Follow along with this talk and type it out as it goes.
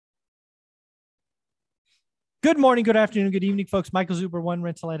Good morning, good afternoon, good evening, folks. Michael Zuber, one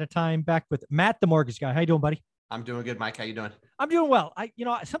rental at a time, back with Matt, the mortgage guy. How you doing, buddy? I'm doing good, Mike. How you doing? I'm doing well.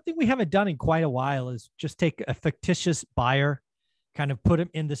 Something we haven't done in quite a while is just take a fictitious buyer, kind of put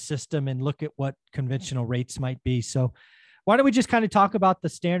him in the system and look at what conventional rates might be. So why don't we just kind of talk about the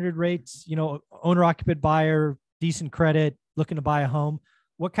standard rates, owner occupant buyer, decent credit, looking to buy a home.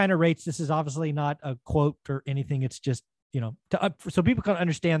 What kind of rates? This is obviously not a quote or anything. It's just, so people can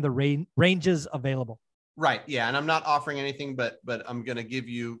understand the ranges available. Right. Yeah. And I'm not offering anything, but I'm going to give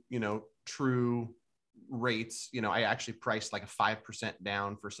you, true rates. I actually priced like a 5%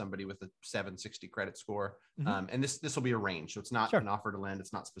 down for somebody with a 760 credit score. Mm-hmm. And this will be a range. So it's not Sure. an offer to lend.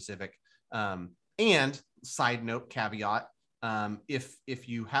 It's not specific. And side note, caveat, if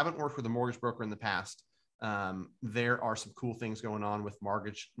you haven't worked with a mortgage broker in the past, there are some cool things going on with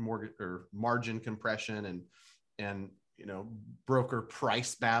mortgage or margin compression and broker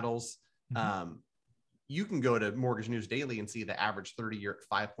price battles. Mm-hmm. You can go to Mortgage News Daily and see the average 30-year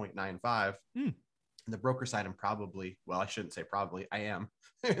at 5.95. The broker side, I shouldn't say probably, I am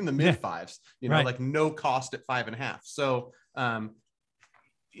in the mid fives, right. Like no cost at 5.5. So I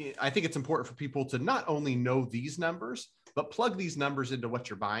think it's important for people to not only know these numbers, but plug these numbers into what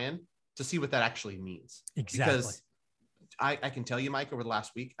you're buying to see what that actually means. Exactly. Because I can tell you, Mike, over the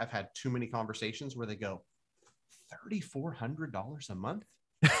last week, I've had too many conversations where they go, $3,400 a month.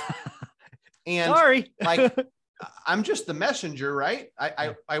 And sorry, like, I'm just the messenger, right?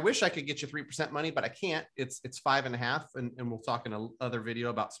 I wish I could get you 3% money, but I can't. It's 5.5. And we'll talk in another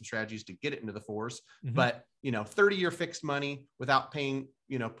video about some strategies to get it into the 4s. Mm-hmm. But, 30-year fixed money without paying,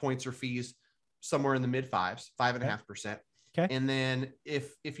 points or fees, somewhere in the mid 5s, 5.5%. Okay. And then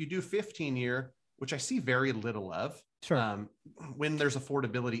if you do 15-year, which I see very little of, sure. When there's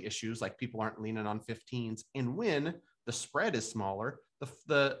affordability issues, like people aren't leaning on 15s, and when the spread is smaller,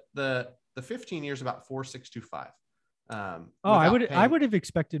 the 15 years about 4.625. I would have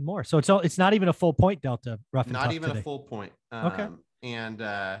expected more. So it's not even a full point delta. Not even today. A full point. Okay.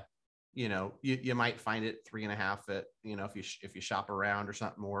 And you might find it 3.5 at if you shop around or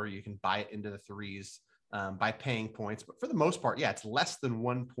something more, you can buy it into the 3s by paying points. But for the most part, it's less than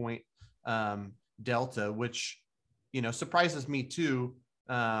 1 point delta, which surprises me too.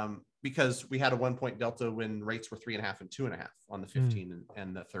 Because we had a 1 point delta when rates were 3.5 and 2.5 on the 15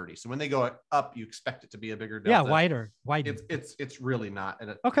 and the 30. So when they go up, you expect it to be a bigger delta. Yeah, wider. It's really not.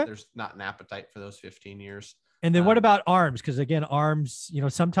 And okay. There's not an appetite for those 15 years. And then what about ARMs? Because again, ARMs,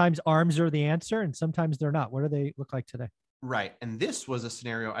 sometimes ARMs are the answer and sometimes they're not. What do they look like today? Right. And this was a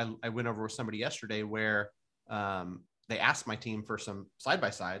scenario I went over with somebody yesterday where they asked my team for some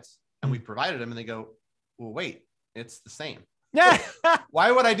side-by-sides and we provided them and they go, well, wait, it's the same. Yeah. Why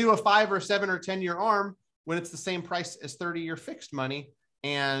would I do a 5 or 7 or 10-year ARM when it's the same price as 30-year fixed money?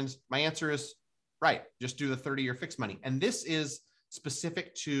 And my answer is right. Just do the 30-year fixed money. And this is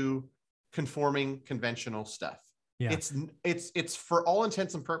specific to conforming conventional stuff. Yeah. It's for all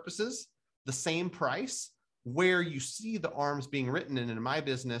intents and purposes, the same price. Where you see the ARMs being written and in my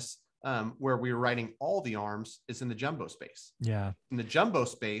business, where we were writing all the ARMs is in the jumbo space. Yeah. In the jumbo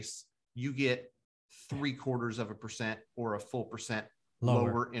space, you get 0.75% or a full percent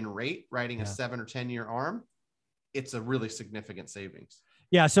lower in rate, writing a 7 or 10-year ARM. It's a really significant savings.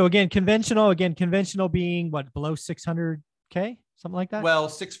 Yeah. So again, conventional being what, below 600K, something like that? Well,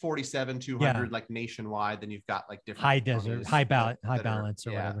 647, 200, like nationwide. Then you've got like different high desert, high balance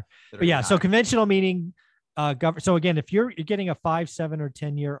or whatever. But yeah, so conventional meaning so again, if you're getting a 5, 7 or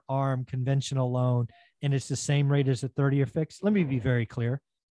 10-year ARM conventional loan and it's the same rate as a 30-year fixed, let me be very clear.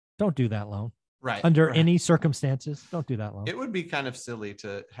 Don't do that loan. Right. Under any circumstances, don't do that loan. It would be kind of silly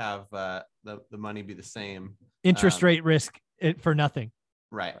to have the money be the same. Interest rate risk for nothing.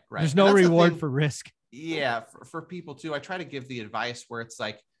 Right. There's no reward for risk. Yeah. For people too, I try to give the advice where it's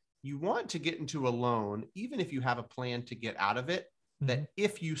like, you want to get into a loan, even if you have a plan to get out of it, that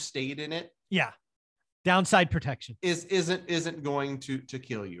if you stayed in it. Yeah. Downside protection isn't going to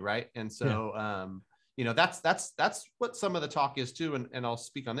kill you. Right. And so, that's what some of the talk is too. And I'll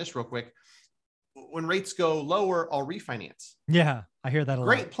speak on this real quick. When rates go lower, I'll refinance. Yeah, I hear that a lot.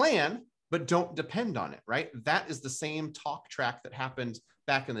 Great plan, but don't depend on it, right? That is the same talk track that happened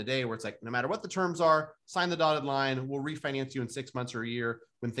back in the day where it's like, no matter what the terms are, sign the dotted line. We'll refinance you in 6 months or a year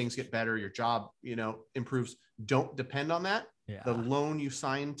when things get better, your job, improves. Don't depend on that. Yeah. The loan you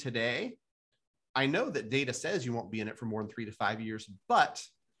sign today, I know that data says you won't be in it for more than 3 to 5 years, but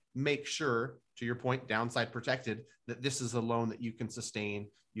make sure, to your point, downside protected, that this is a loan that you can sustain.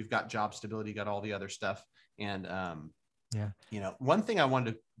 You've got job stability, you got all the other stuff. And, one thing I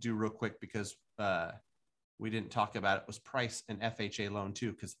wanted to do real quick, because we didn't talk about it, was price and FHA loan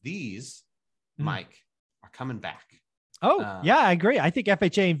too. Because these, Mike, are coming back. Oh, yeah, I agree. I think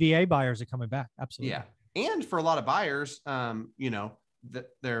FHA and VA buyers are coming back. Absolutely. Yeah. And for a lot of buyers, you know,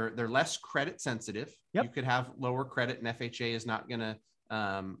 they're less credit sensitive. Yep. You could have lower credit, and FHA is not going to,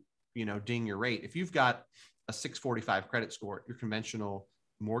 you know, ding your rate. If you've got a 645 credit score, your conventional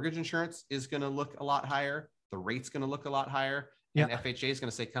mortgage insurance is going to look a lot higher. The rate's going to look a lot higher. And FHA is going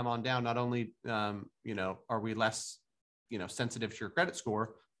to say, come on down. Not only, you know, are we less, you know, sensitive to your credit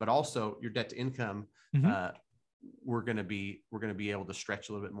score, but also your debt to income. We're going to be able to stretch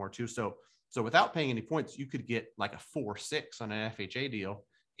a little bit more too. So without paying any points, you could get like a 4.6 on an FHA deal.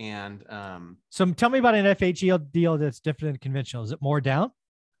 And so tell me about an FHA deal that's different than conventional. Is it more down?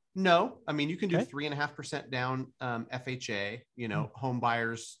 No, I mean, you can do 3.5% down FHA. You know, home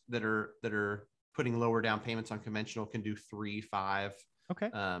buyers that are putting lower down payments on conventional can do 3-5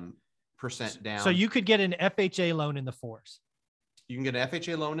 percent down. So you could get an FHA loan in the 4s. You can get an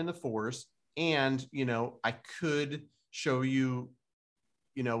FHA loan in the 4s. And, you know, I could show you,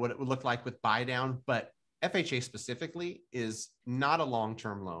 you know, what it would look like with buy down, but FHA specifically is not a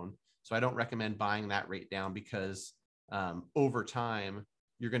long-term loan. So I don't recommend buying that rate down because over time,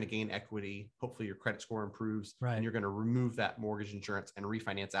 you're going to gain equity. Hopefully your credit score improves, and you're going to remove that mortgage insurance and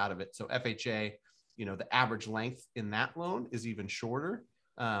refinance out of it. So FHA, you know, the average length in that loan is even shorter.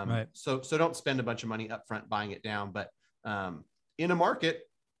 So don't spend a bunch of money upfront buying it down. But in a market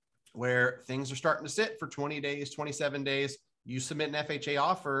where things are starting to sit for 20 days, 27 days, you submit an FHA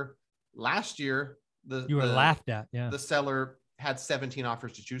offer. Last year, you were laughed at. The seller had 17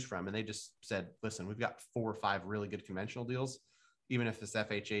 offers to choose from. And they just said, listen, we've got 4 or 5 really good conventional deals. Even if this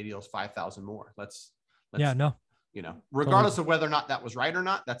FHA deal is 5,000 more, let's you know, regardless of whether or not that was right or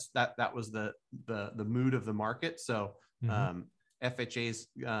not, that was the mood of the market. So FHA is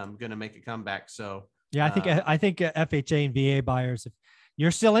going to make a comeback. So yeah, I think FHA and VA buyers, if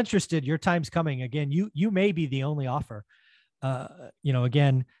you're still interested, your time's coming. Again, you may be the only offer. You know,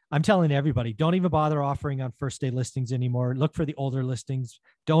 again, I'm telling everybody, don't even bother offering on first day listings anymore. Look for the older listings.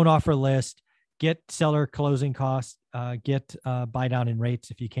 Don't offer list. Get seller closing costs. Get buy down in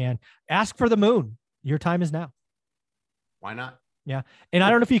rates if you can. Ask for the moon. Your time is now. Why not? Yeah. And I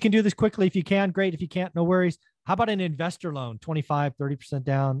don't know if you can do this quickly. If you can, great. If you can't, no worries. How about an investor loan? 25, 30%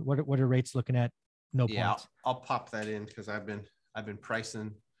 down. What are rates looking at? No points. I'll pop that in because I've been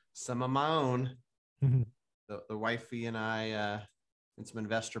pricing some of my own. The wifey and I and some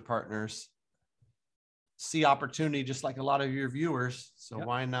investor partners see opportunity just like a lot of your viewers. So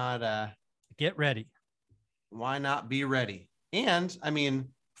why not get ready? Why not be ready? And I mean,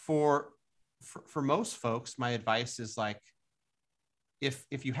 for most folks, my advice is like,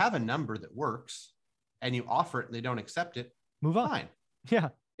 if you have a number that works and you offer it and they don't accept it, move on. Fine. Yeah.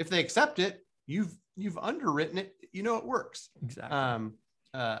 If they accept it, you've underwritten it. You know, it works. Exactly.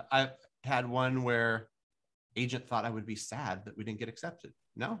 I've had one where agent thought I would be sad that we didn't get accepted.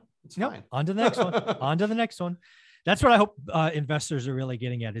 No, it's fine. On to the next one. On to the next one. That's what I hope investors are really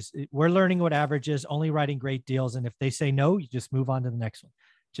getting at is we're learning what average is, only writing great deals. And if they say no, you just move on to the next one.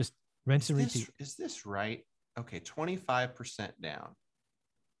 Just rinse and repeat. Is this right? Okay. 25% down.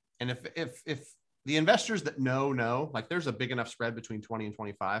 And if the investors that know, like there's a big enough spread between 20 and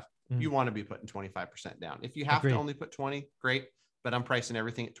 25, you want to be putting 25% down. If you have to only put 20, great. But I'm pricing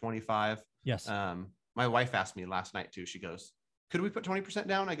everything at 25. Yes. My wife asked me last night too. She goes, could we put 20%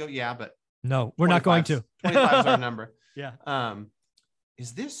 down? I go, yeah, but no, we're not going to. 25 is our number. Yeah.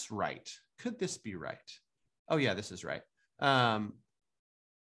 Is this right? Could this be right? Oh yeah, this is right. Low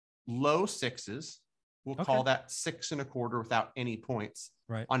 6s. We'll call that 6.25 without any points.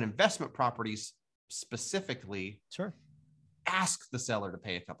 Right. On investment properties specifically, sure. Ask the seller to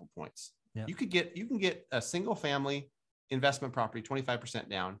pay a couple points. Yeah. You can get a single family investment property 25%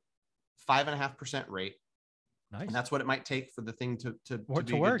 down, 5.5% rate. Nice. And that's what it might take for the thing to be a work.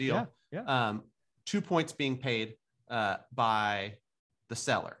 good deal. Yeah. 2 points being paid by the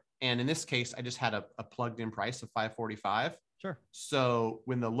seller. And in this case, I just had a plugged in price of 545. Sure. So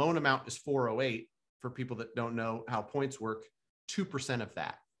when the loan amount is 408, for people that don't know how points work, 2% of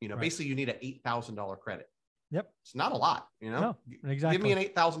that, basically you need an $8,000 credit. Yep. It's not a lot, No, exactly. Give me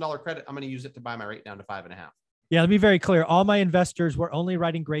an $8,000 credit. I'm going to use it to buy my rate down to 5.5. Yeah, let me be very clear. All my investors were only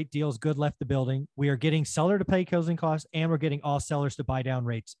writing great deals. Good left the building. We are getting seller to pay closing costs, and we're getting all sellers to buy down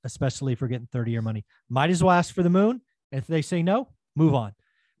rates, especially if we're getting 30-year money. Might as well ask for the moon. If they say no, move on.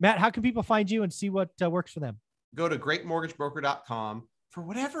 Matt, how can people find you and see what works for them? Go to greatmortgagebroker.com. For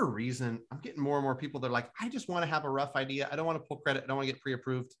whatever reason, I'm getting more and more people that are like, I just want to have a rough idea. I don't want to pull credit. I don't want to get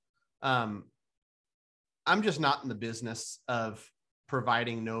pre-approved. I'm just not in the business of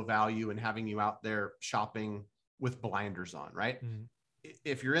providing no value and having you out there shopping with blinders on, right? Mm-hmm.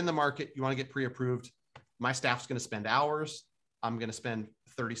 If you're in the market, you want to get pre-approved, my staff's going to spend hours. I'm going to spend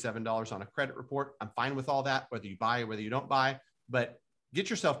 $37 on a credit report. I'm fine with all that, whether you buy or whether you don't buy, but get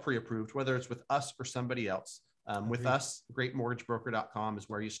yourself pre-approved, whether it's with us or somebody else. With us, greatmortgagebroker.com is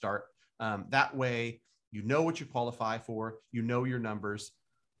where you start. That way, you know what you qualify for, you know your numbers.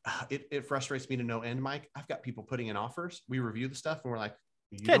 It frustrates me to no end, Mike. I've got people putting in offers. We review the stuff and we're like,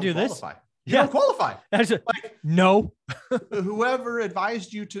 you can't do qualify. this. You don't qualify. Like, no. Whoever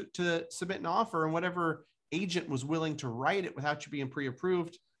advised you to submit an offer and whatever agent was willing to write it without you being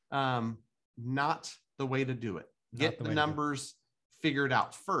pre-approved, not the way to do it. Get the numbers figured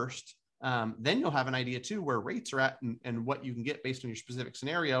out first. Then you'll have an idea too where rates are at and what you can get based on your specific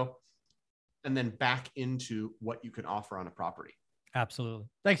scenario, and then back into what you can offer on a property. Absolutely.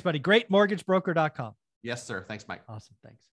 Thanks, buddy. GreatMortgageBroker.com. Yes, sir. Thanks, Mike. Awesome. Thanks.